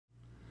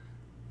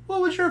what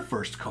was your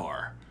first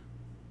car?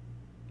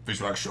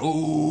 Fishwax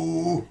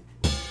Show.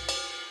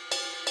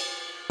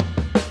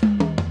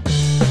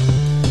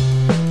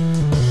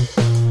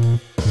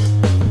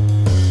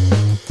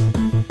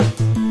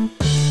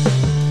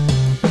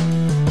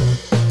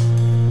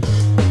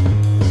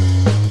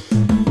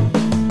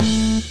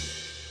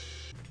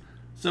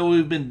 So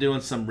we've been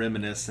doing some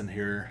reminiscing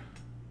here,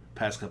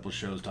 past couple of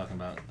shows talking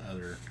about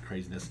other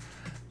craziness.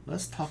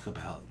 Let's talk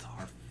about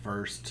our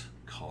first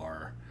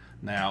car.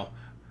 Now,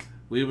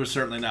 we were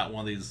certainly not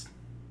one of these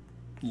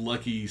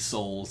lucky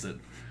souls that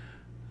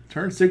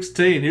turned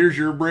 16. Here's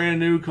your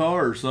brand new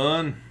car,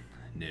 son.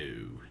 No.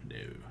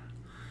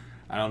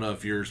 I don't know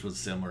if yours was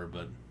similar,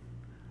 but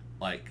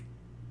like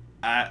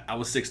I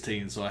was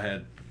 16, so I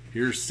had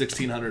here's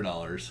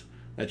 $1,600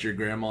 that your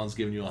grandma's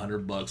giving you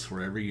 $100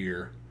 for every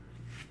year.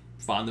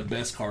 Find the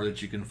best car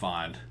that you can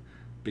find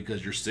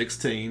because you're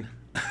 16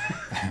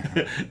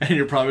 and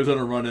you're probably going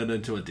to run it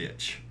into a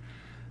ditch.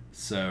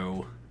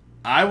 So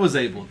I was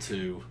able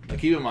to, now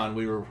keep in mind,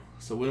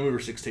 so when we were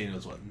 16, it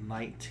was what,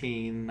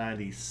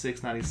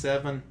 1996,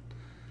 97?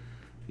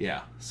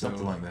 Yeah. So,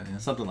 Something like that, yeah.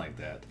 Something like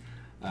that.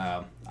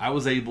 I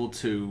was able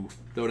to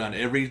throw down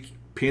every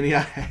penny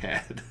I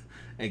had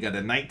and got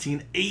a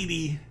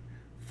 1980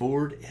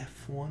 Ford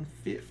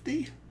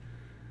F-150.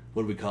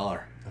 What do we call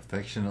her?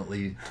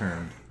 Affectionately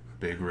termed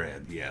Big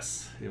Red.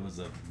 Yes, it was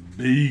a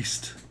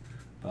beast.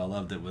 But I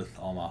loved it with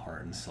all my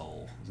heart and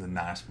soul. It was a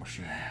nice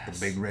machine. Yes.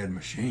 The Big Red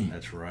machine.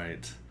 That's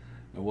right.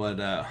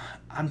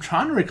 I'm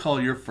trying to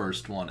recall your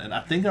first one, and I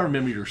think I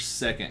remember your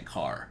second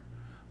car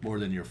more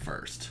than your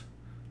first.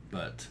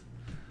 But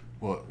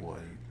What?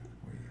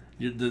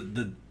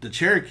 the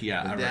Cherokee.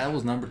 That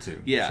was number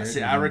 2. Yeah, Cherokee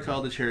see, I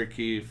recall the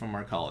Cherokee from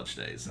our college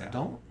days.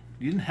 Yeah.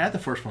 You didn't have the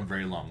first one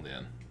very long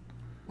then.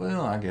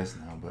 Well, I guess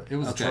no, but it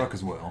was Okay. a truck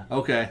as well.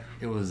 Okay.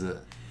 It was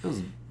a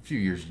few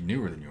years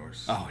newer than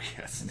yours. Oh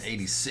yes. An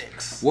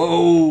 86.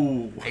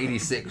 Whoa.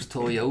 86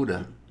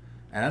 Toyota.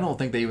 And I don't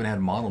think they even had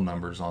model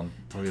numbers on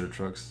Toyota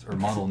trucks or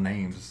model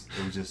names.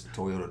 It was just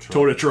Toyota truck.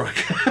 Toyota truck.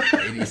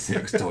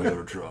 86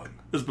 Toyota truck.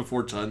 This was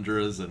before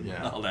Tundras and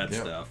Yeah. all that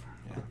Yep. stuff.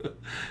 Yeah.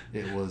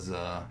 It was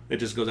It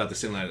just goes out the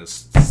same line as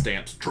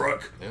stamps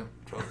truck. yeah,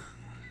 truck.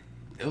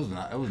 It was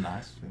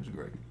nice. It was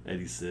great.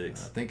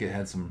 86. I think it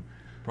had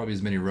probably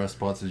as many rust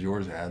spots as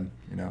yours had,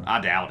 you know. I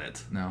doubt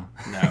it. No.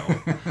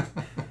 No.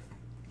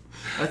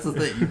 That's the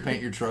thing. You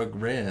paint your truck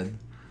red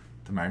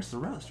to match the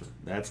rust.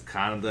 That's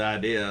kind of the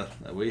idea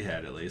that we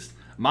had, at least.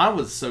 Mine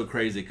was so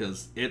crazy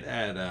because it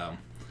had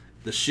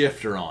the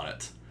shifter on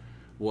it.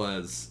 It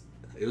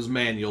was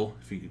manual,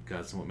 if you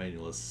guys know what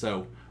manual is.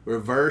 So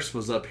reverse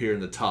was up here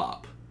in the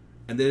top.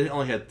 And then it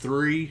only had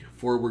 3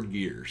 forward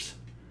gears.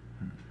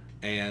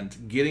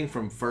 And getting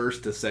from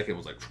first to second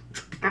was like...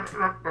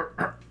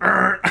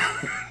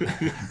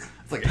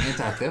 It's like an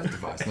anti-theft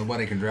device.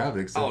 Nobody can drive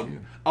it except you.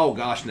 Oh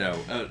gosh, no.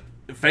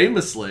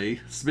 Famously,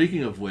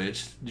 speaking of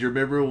which, do you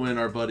remember when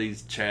our buddy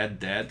Chad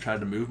dad tried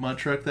to move my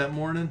truck that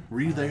morning?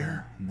 Were you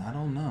there? I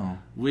don't know.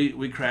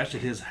 We crashed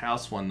at his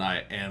house one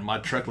night, and my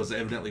truck was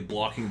evidently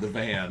blocking the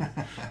van,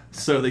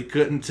 so they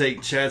couldn't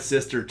take Chad's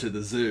sister to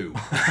the zoo.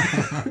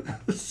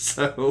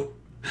 So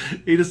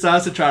he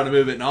decides to try to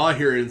move it, and all I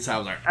hear inside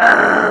was like,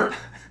 "Arr!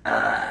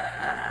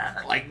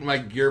 Arr!" Like my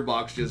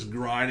gearbox just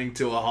grinding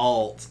to a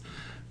halt.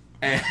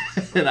 And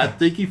I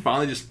think he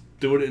finally just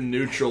threw it in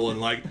neutral and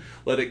like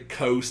let it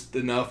coast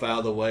enough out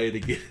of the way to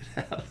get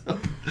it out.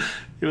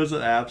 It was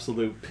an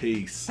absolute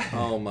piece.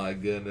 Oh my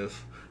goodness!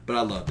 But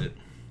I loved it.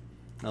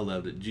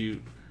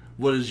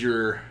 What is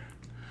your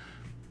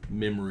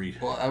memory?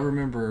 Well, I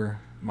remember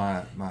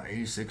my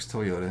 86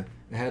 Toyota.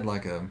 It had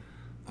like I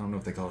don't know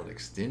if they call it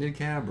extended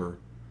cab or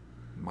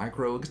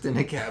micro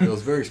extended cab. It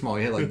was very small.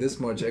 You had like this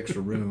much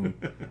extra room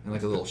and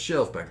like a little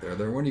shelf back there.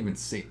 There weren't even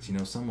seats. You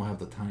know, some will have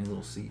the tiny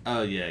little seat.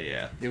 Oh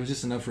yeah. It was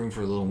just enough room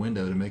for a little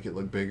window to make it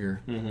look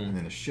bigger, and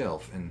then a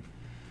shelf. And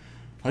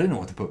I didn't know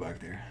what to put back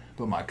there.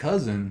 But my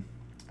cousin,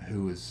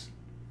 who was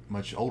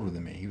much older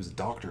than me, he was a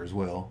doctor as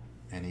well,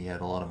 and he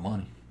had a lot of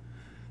money.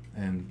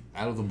 And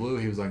out of the blue,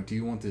 he was like, "Do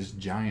you want this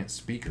giant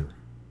speaker?"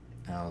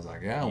 And I was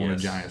like, "Yeah, I want a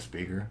giant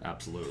speaker."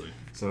 Absolutely.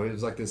 So it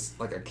was like this,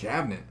 like a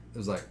cabinet. It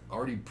was like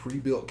already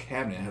pre-built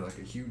cabinet. It had like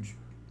a huge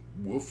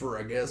woofer,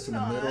 I guess, in the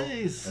middle,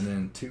 and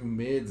then 2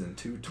 mids and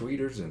 2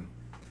 tweeters. And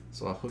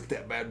so I hooked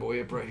that bad boy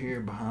up right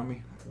here behind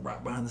me,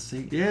 right behind the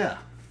seat. Yeah.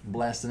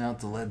 Blasting out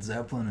the Led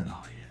Zeppelin and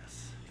Oh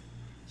yes.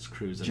 Just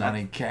cruising.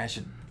 Johnny Cash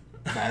at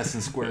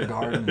Madison Square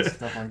Garden and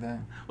stuff like that.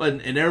 Well,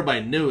 and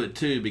everybody knew it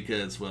too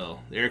because the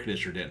air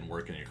conditioner didn't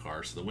work in your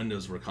car, so the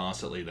windows were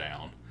constantly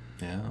down.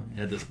 Yeah. You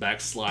had this back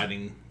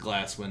sliding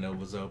glass window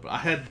was open. I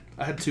had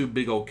 2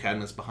 big old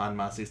cabinets behind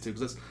my seats too.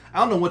 Because I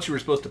don't know what you were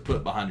supposed to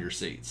put behind your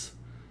seats.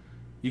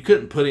 You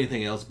couldn't put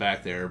anything else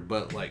back there,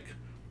 but like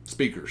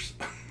speakers.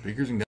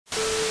 Speakers and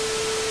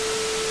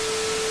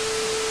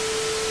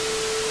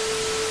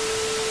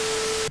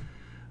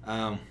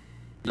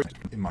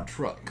in my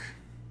truck.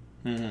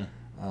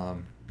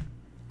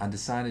 I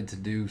decided to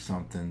do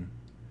something.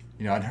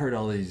 You know, I'd heard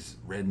all these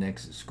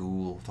rednecks at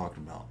school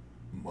talking about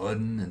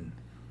mudding and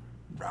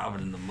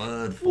driving in the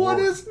mud. What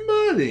is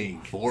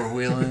mudding?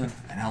 Four-wheeling,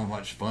 and how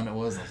much fun it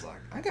was. I was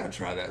like, I gotta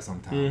try that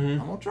sometime.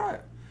 Mm-hmm. I'm gonna try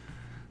it.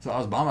 So I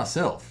was by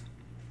myself,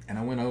 and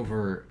I went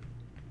over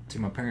to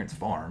my parents'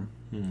 farm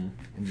and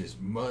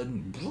just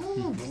mudding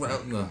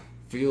out in the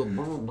field,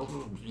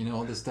 you know,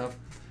 all this stuff.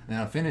 And then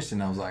I finished,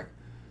 and I was like,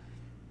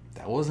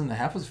 that wasn't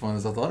half as fun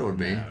as I thought it would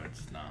be. No,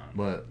 it's not.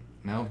 But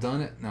now I've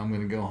done it. Now I'm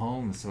gonna go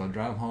home. So I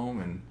drive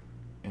home,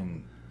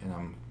 and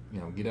I'm, you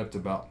know, get up to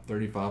about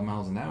 35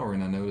 miles an hour,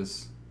 and I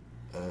notice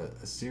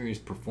a serious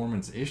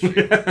performance issue.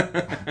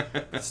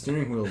 The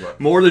steering wheel's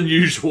like More than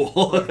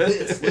usual.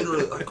 it's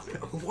literally like,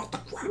 what the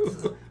crap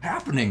is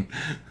happening?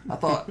 I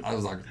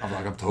was like,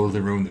 I've totally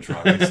ruined the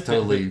truck. It's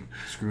totally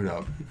screwed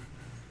up.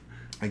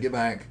 I get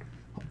back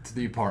to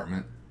the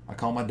apartment. I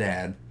call my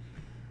dad.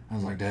 I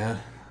was like, Dad,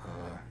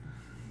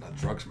 that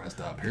truck's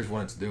messed up. Here's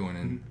what it's doing,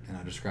 and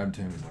I described it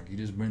to him. He's like, you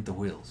just bent the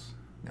wheels.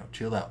 You know,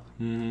 chill out.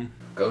 Mm-hmm.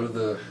 Go to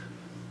the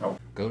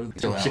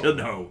chill out.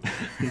 No.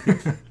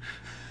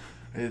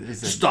 He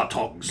said, Stop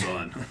talking,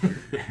 son.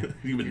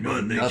 You've been know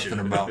nothing nothing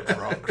about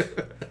trucks.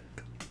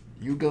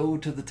 You go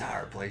to the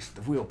tire place,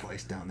 the wheel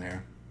place down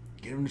there.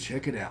 Get them to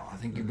check it out. I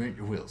think you bent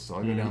your wheels. So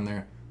I go down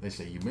there. They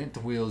say, you bent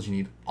the wheels. You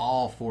need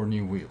all 4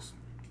 new wheels.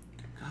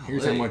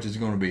 Here's how much it's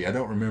going to be. I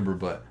don't remember,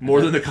 but...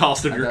 More than the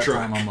cost of at your that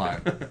truck. time, I'm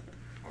like,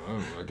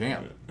 oh, I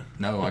can't.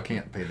 No, I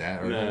can't pay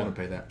that, or I don't want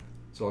to pay that.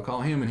 So I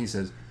call him, and he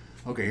says,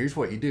 okay, here's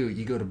what you do.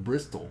 You go to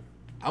Bristol.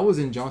 I was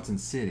in Johnson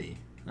City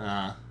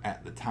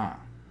at the time.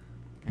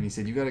 And he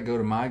said, you got to go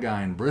to my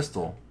guy in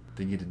Bristol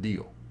to get a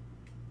deal.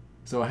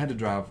 So I had to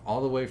drive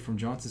all the way from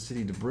Johnson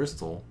City to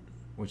Bristol,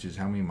 which is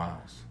how many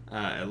miles?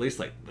 At least,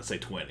 like, let's say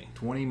 20.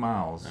 20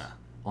 miles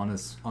on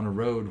a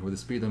road where the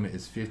speed limit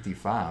is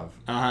 55.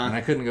 And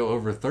I couldn't go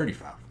over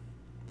 35.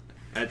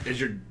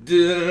 As your...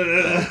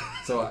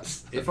 So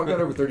if I got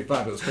over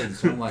 35, it was crazy.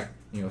 So I'm like,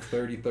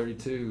 30,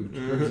 32,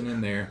 cruising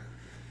in there.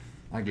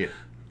 I get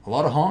a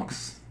lot of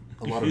honks,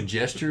 a lot of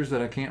gestures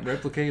that I can't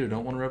replicate or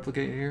don't want to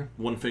replicate here.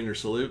 One finger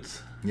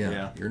salutes.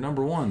 Yeah. You're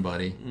number one,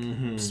 buddy.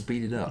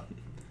 Speed it up.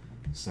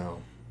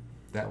 So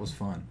that was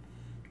fun.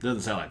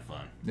 Doesn't sound like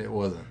fun. It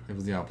wasn't. It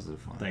was the opposite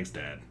of fun. Thanks,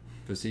 Dad.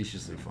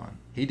 Facetiously fun.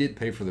 He did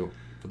pay for the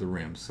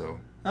rims, so.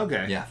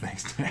 Okay. Yeah,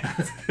 thanks,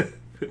 Dad.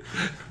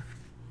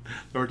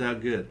 Worked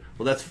out good.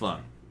 Well, that's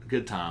fun.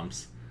 Good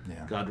times.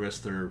 Yeah. God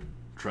rest their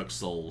truck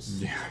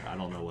souls. Yeah. I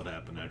don't know what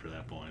happened after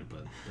that point,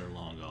 but they're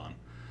long gone.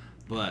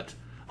 But,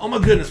 oh my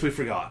goodness, we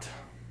forgot.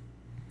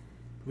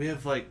 We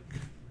have, like,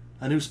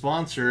 a new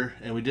sponsor,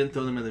 and we didn't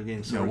throw them in the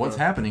game. So No, what's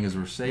happening is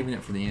we're saving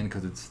it for the end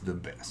because it's the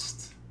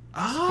best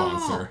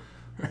sponsor.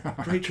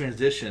 Great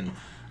transition.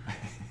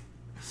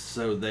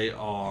 So they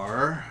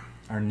are...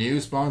 Our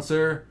new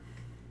sponsor,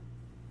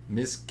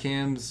 Miss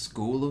Kim's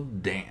School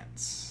of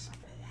Dance.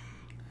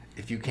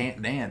 If you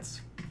can't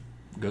dance,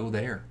 go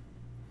there.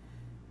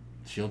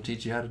 She'll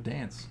teach you how to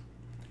dance.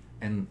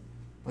 And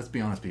let's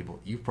be honest, people,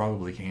 you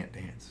probably can't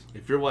dance.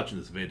 If you're watching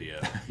this video,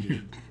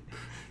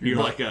 you're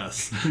like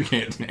us. You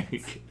can't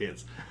dance.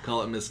 It's,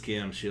 call it Miss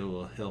Kim.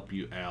 She'll help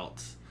you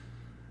out.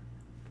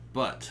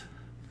 But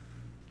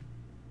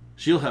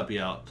she'll help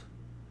you out,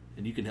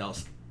 and you can help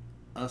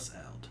us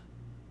out.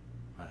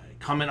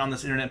 Comment on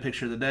this internet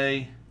picture of the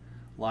day,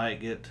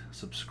 like it,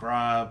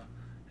 subscribe,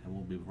 and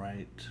we'll be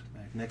right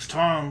back next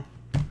time.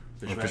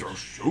 Fishwax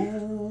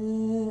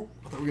Show.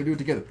 I thought we were going to do it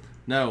together.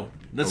 No,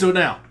 let's do it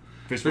now.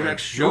 Fishwax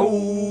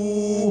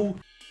Show.